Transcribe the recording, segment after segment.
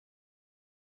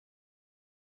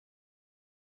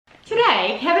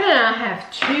Today, Kevin and I have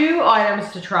 2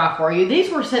 items to try for you. These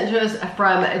were sent to us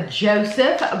from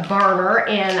Joseph Berner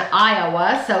in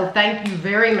Iowa. So thank you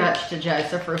very much to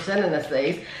Joseph for sending us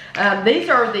these. These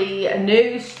are the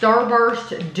new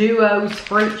Starburst Duos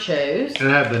fruit chews. And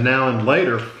I have the Now and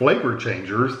Later flavor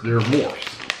changers. They're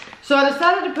Morphs. So I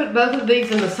decided to put both of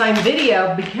these in the same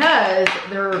video because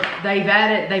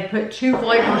they put 2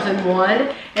 flavors in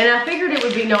one, and I figured it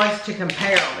would be nice to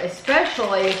compare them.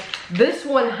 Especially this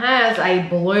one has a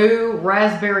blue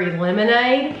raspberry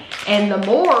lemonade, and the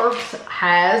Morphs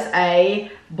has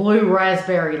a blue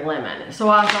raspberry lemon. So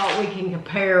I thought we can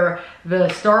compare the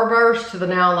Starburst to the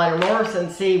Now and Later Morphs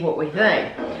and see what we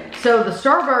think. So the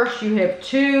Starburst, you have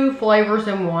 2 flavors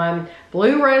in one: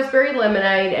 blue raspberry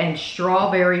lemonade and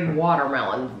strawberry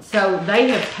watermelon. So they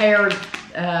have paired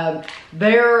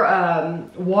their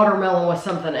watermelon with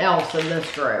something else in this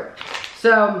group.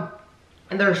 So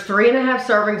there's 3.5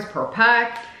 servings per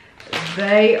pack.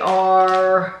 They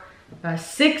are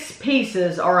 6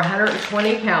 pieces are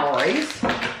 120 calories.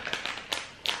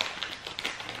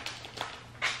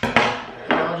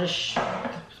 And I'll just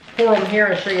pour them here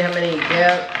and show you how many you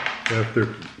get. Yeah,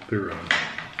 they're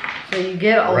So you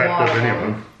get a lot of them.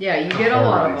 Anyway. Yeah, you get a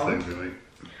lot of them. Really.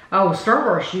 Oh,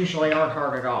 Starburst usually aren't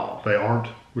hard at all. They aren't?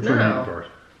 Which one are you first?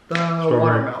 The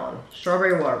watermelon.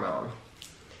 Strawberry watermelon.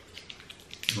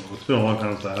 Well, it's been a long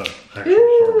time since I had actual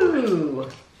Starburst. Ooh.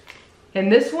 And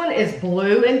this one is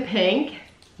blue and pink.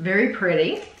 Very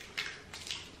pretty.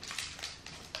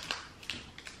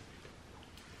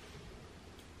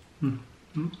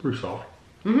 Pretty soft.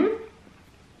 Mm-hmm.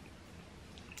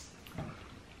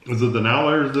 Is it the Now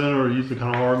Layers then, or usually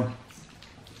kind of hard?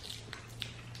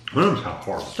 One of them's kind of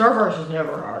hard. Starburst is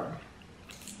never hard.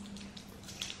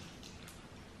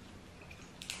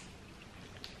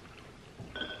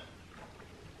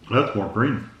 That's more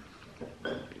green.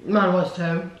 Mine was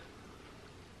too.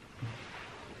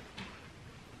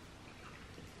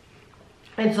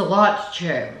 It's a lot to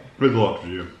chew. It's a lot to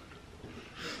do.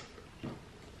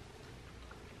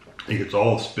 It gets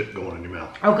all the spit going in your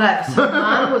mouth. Okay, so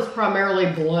mine was primarily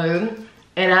blue,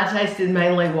 and I tasted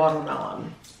mainly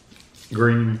watermelon.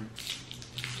 Green.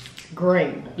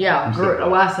 Green, yeah.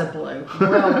 Oh, I said blue.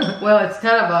 Well, it's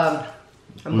kind of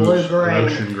a blue-green.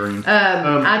 Ocean green.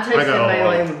 I tasted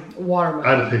mainly watermelon.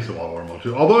 I had to taste a lot of watermelon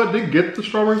too. Although I did get the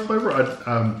strawberry flavor,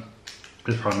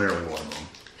 it's primarily watermelon.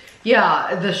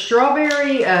 Yeah, the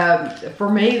strawberry, for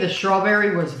me, the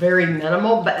strawberry was very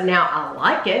minimal, but now I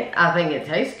like it. I think it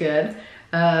tastes good.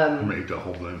 I'm gonna eat the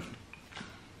whole thing.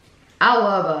 I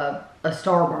love a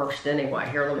Starburst anyway.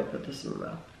 Here, let me put this in the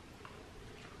mouth.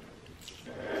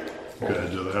 Go ahead,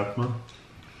 do the half one.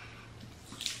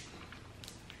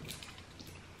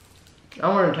 I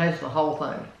want to taste the whole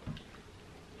thing.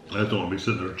 I just don't want to be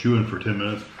sitting there chewing for 10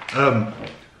 minutes. That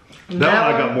one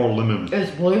I got more lemon. It's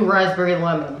blue raspberry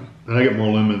lemon. And I get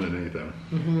more lemon than anything.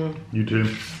 Mm-hmm. You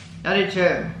too? I do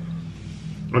too.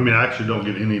 I mean, I actually don't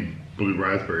get any blue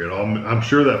raspberry at all. I'm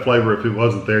sure that flavor, if it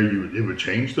wasn't there, it would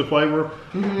change the flavor.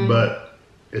 Mm-hmm. But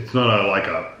it's not I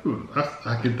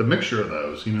get the mixture of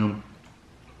those, you know.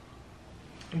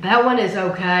 That one is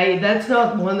okay. That's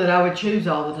not one that I would choose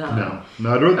all the time.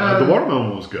 No, the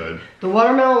watermelon was good. The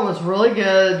watermelon was really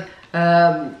good.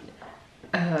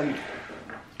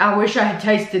 I wish I had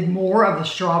tasted more of the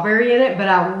strawberry in it, but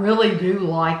I really do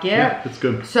like it. Yeah, it's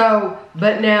good. So,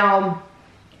 but now,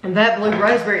 that blue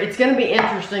raspberry, it's going to be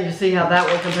interesting to see how that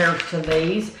one compares to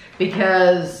these,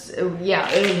 because, yeah,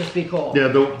 it'll just be cool. Yeah,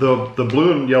 the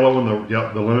blue and yellow and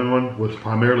the lemon one was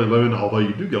primarily lemon, although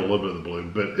you do get a little bit of the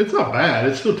blue, but it's not bad.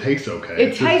 It still tastes okay.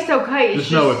 It tastes okay.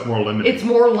 Just know it's more lemon. It's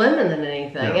more lemon than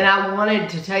anything, Yeah. and I wanted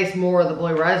to taste more of the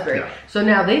blue raspberry. Yeah. So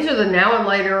now these are the Now and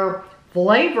Later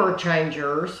flavor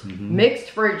changers,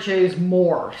 mixed fruit chews,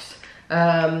 Morphs.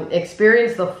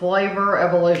 Experience the flavor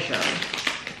evolution.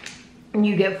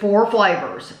 You get 4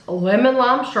 flavors: lemon,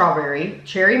 lime, strawberry,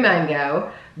 cherry mango,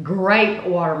 grape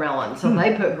watermelon. So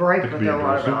they put grape with their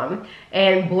watermelon,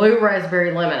 and blue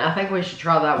raspberry lemon. I think we should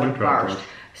try that one first.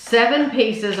 7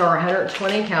 pieces are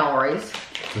 120 calories.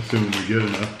 Assuming we get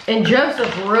enough. And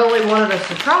Joseph really wanted us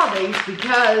to try these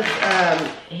because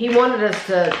he wanted us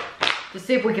to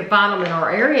see if we could find them in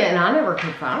our area, and I never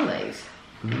could find these.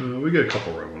 We get a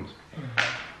couple red ones.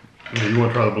 Okay, you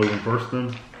want to try the blue one first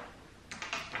then?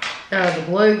 The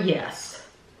blue, yes.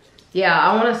 Yeah,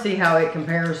 I want to see how it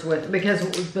compares with, because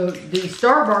the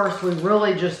Starburst, we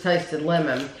really just tasted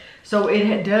lemon. So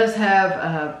it does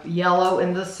have yellow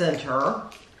in the center.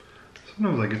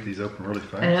 Sometimes I get these open really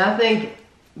fast. And I think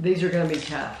these are going to be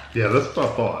tough. Yeah, that's what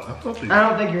I thought. I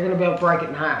don't think you're going to be able to break it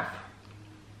in half.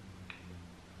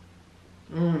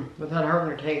 Without hurting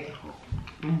your teeth.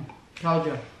 Told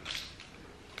you.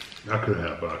 I could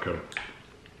have, but I could.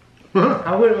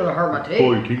 I wouldn't want to hurt my teeth.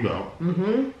 Pull your teeth out.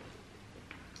 Mm-hmm.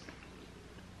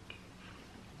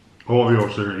 I won't be able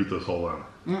to sit here and eat this whole line.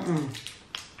 Mm-mm.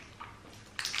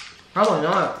 Probably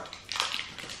not.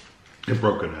 It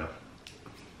broke in half.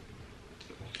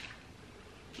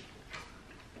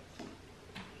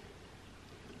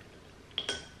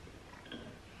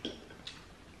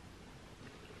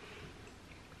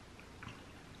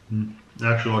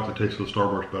 I actually like the taste of the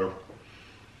Starburst better.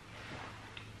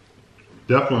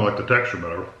 Definitely like the texture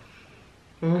better.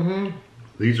 Mm-hmm.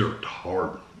 These are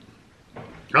hard.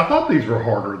 I thought these were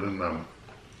harder than them.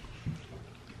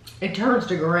 It turns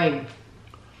to green.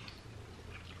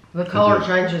 The color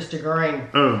changes to green.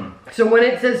 So when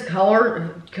it says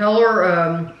color,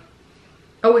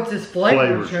 oh, it says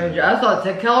flavor change. I thought it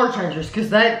said color changers because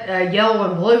that yellow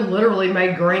and blue literally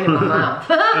made green in my mouth.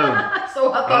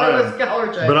 So I thought it was color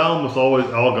change. But I almost always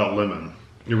all got lemon.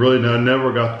 You really I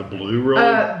never got the blue really.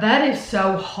 That is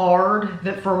so hard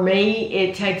that for me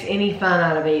it takes any fun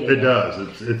out of eating. It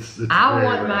does. It's I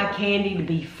want my candy to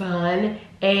be fun,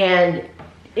 and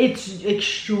it's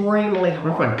extremely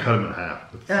hard. What if I cut them in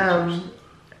half? With scissors?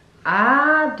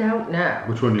 I don't know.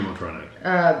 Which one do you want to try next?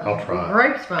 I'll try.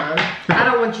 Grape's fine. I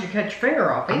don't want you to cut your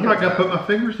finger off either. I'm not gonna put my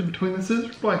fingers in between the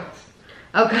scissors blades.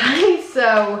 Okay,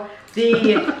 so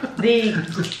the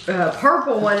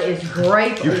purple one is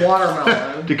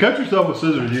Grape-Watermelon. To cut yourself with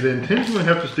scissors, you'd intentionally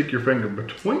have to stick your finger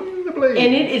between the blades.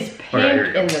 And it is pink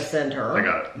right, in the center. I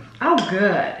got it. Oh,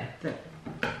 good.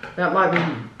 That might be.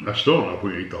 I still don't know if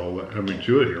we eat the whole. I mean,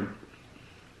 chew it here.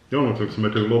 You don't look like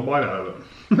somebody took a little bite out of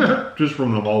it, just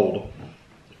from the mold.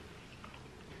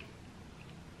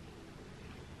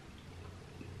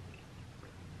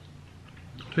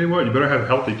 Tell you what, you better have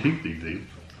healthy teeth these days.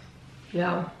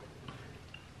 Yeah.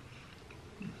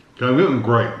 I'm getting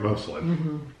grape mostly.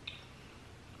 Mm-hmm.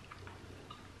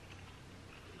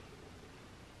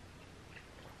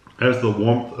 As the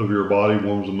warmth of your body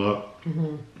warms them up,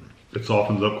 mm-hmm. it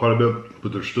softens up quite a bit,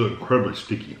 but they're still incredibly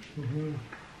sticky. Mm-hmm.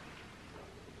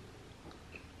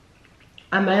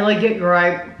 I mainly get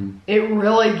grape. Mm-hmm. It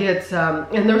really gets,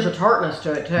 and there's a tartness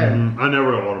to it too. Mm-hmm. I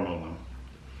never got watermelon though.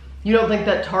 You don't think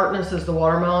that tartness is the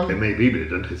watermelon? It may be, but it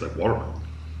doesn't taste like watermelon.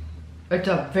 It's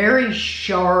a very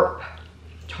sharp,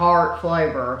 tart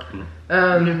flavor.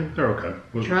 Yeah, they're okay.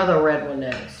 Try the red one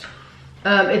next.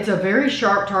 It's a very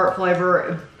sharp, tart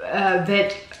flavor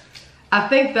that I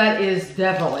think that is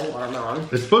definitely watermelon.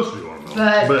 It's supposed to be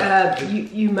watermelon. But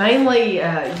you mainly,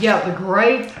 yeah, the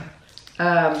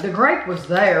grape was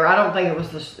there. I don't think it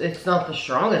was it's not the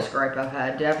strongest grape I've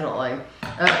had, definitely.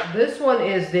 This one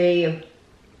is the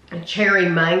cherry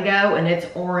mango, and it's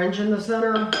orange in the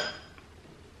center.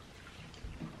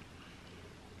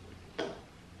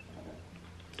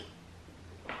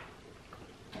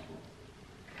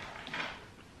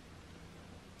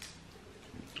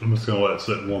 I'm just gonna let it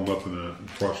sit and warm up a minute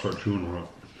before I start chewing on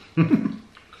it.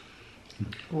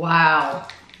 Wow,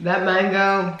 that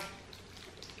mango.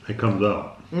 It comes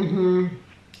out. Mm-hmm.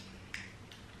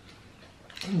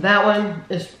 That one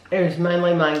is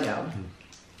mainly mango.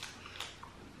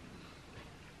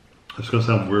 It's gonna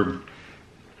sound weird.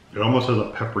 It almost has a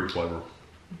peppery flavor.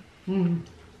 Mm-hmm.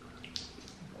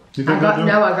 You think I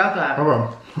got that.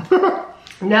 Okay.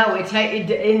 No,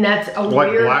 and that's a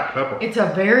like weird. Black pepper. It's a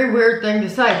very weird thing to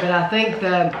say, but I think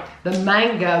the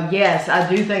mango, yes, I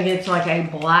do think it's like a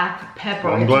black pepper.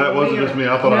 Well, I'm glad it wasn't just me.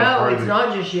 I thought I was crazy. No, it's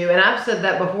not just you. And I've said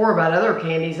that before about other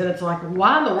candies, and it's like,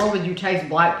 why in the world would you taste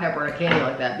black pepper in a candy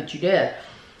like that? But you did.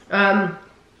 And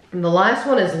the last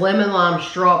one is lemon lime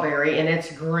strawberry, and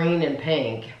it's green and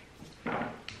pink.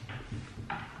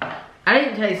 I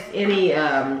didn't taste any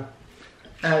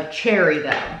cherry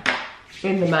though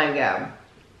in the mango.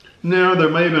 No, there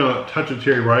may have been a touch of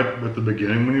cherry right at the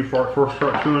beginning when you first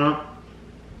start chewing up.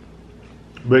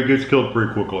 But it gets killed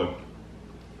pretty quickly.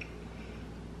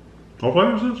 What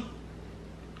flavor is this?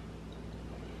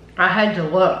 I had to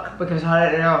look because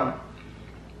I didn't know.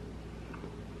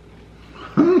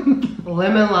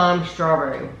 Lemon lime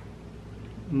strawberry.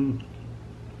 Mm.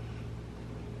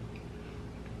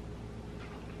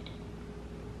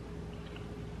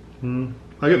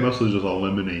 I get mostly just a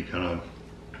lemony kind of.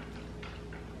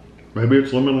 Maybe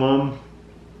it's lemon lime.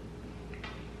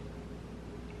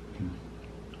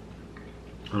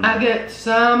 I get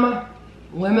some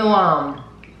lemon lime,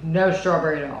 no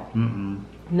strawberry at all. Mm-mm.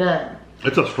 None.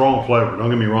 It's a strong flavor. Don't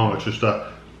get me wrong. It's just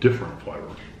a different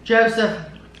flavor. Joseph,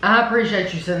 I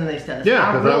appreciate you sending these to us.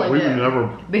 Yeah, because really we would never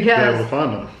be able to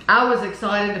find them. I was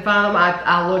excited to find them.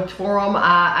 I looked for them.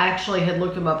 I actually had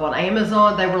looked them up on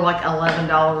Amazon. They were like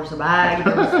 $11 a bag.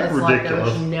 It's like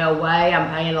there's no way I'm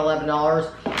paying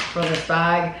 $11 for this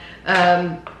bag.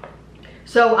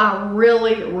 So I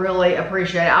really, really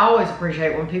appreciate it. I always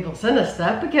appreciate when people send us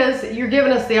stuff because you're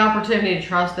giving us the opportunity to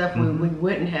try stuff we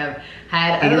wouldn't have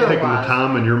had and otherwise. You're taking the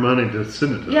time and your money to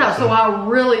send it to us. Yeah, so I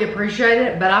really appreciate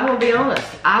it, but I'm going to be honest.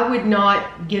 I would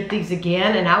not get these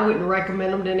again, and I wouldn't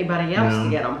recommend them to anybody else to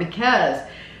get them because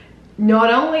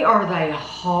not only are they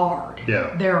hard,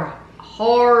 they're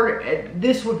hard.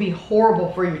 This would be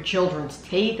horrible for your children's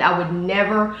teeth. I would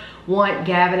never want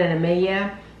Gavin and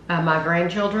Amelia, my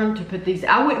grandchildren, to put these.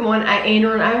 I wouldn't want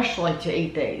Andrew and Ashley to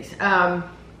eat these.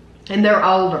 And they're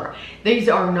older. These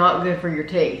are not good for your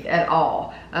teeth at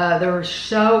all. They're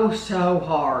so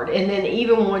hard. And then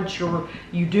even once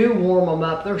you do warm them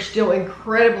up, they're still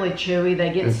incredibly chewy.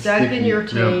 They get stuck in your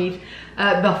teeth.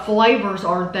 The flavors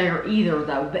aren't there either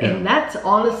though. And that's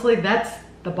honestly, that's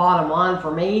the bottom line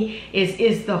for me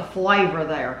is the flavor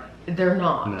there. They're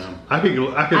not. No. I could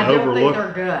I don't think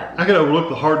they're good. I could overlook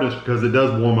the hardness because it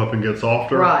does warm up and get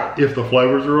softer. Right. If the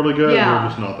flavors are really good, they're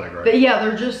just not that great.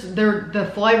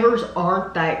 The flavors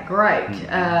aren't that great.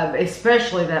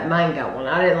 Especially that mango one.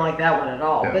 I didn't like that one at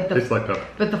all. Yeah, it's like pepper.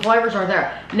 But the flavors are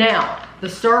there. Now, the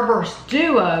Starburst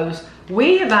Duos,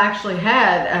 we have actually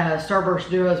had Starburst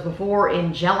Duos before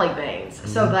in jelly beans.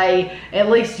 So they, at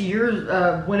least years,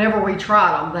 whenever we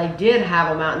tried them, they did have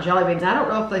them out in jelly beans. I don't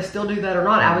know if they still do that or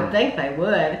not. I would think they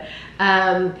would.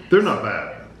 They're not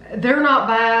bad. They're not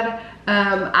bad.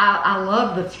 I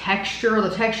love the texture.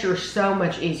 The texture is so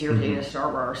much easier to eat a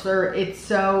Starburst. It's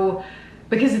so,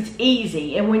 because it's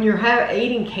easy. And when you're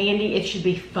eating candy, it should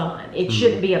be fun. It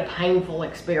shouldn't be a painful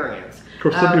experience. Of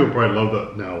course, some people probably love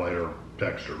the Now Later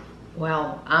texture.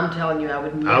 Well, I'm telling you, I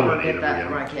would never get that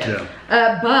for my kids.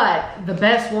 Yeah. But the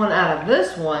best one out of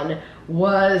this one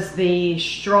was the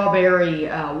strawberry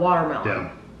watermelon.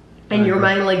 Yeah. And you're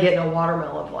mainly getting a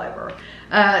watermelon flavor.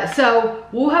 So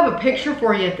we'll have a picture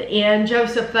for you at the end.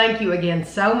 Joseph, thank you again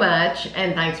so much,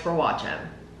 and thanks for watching.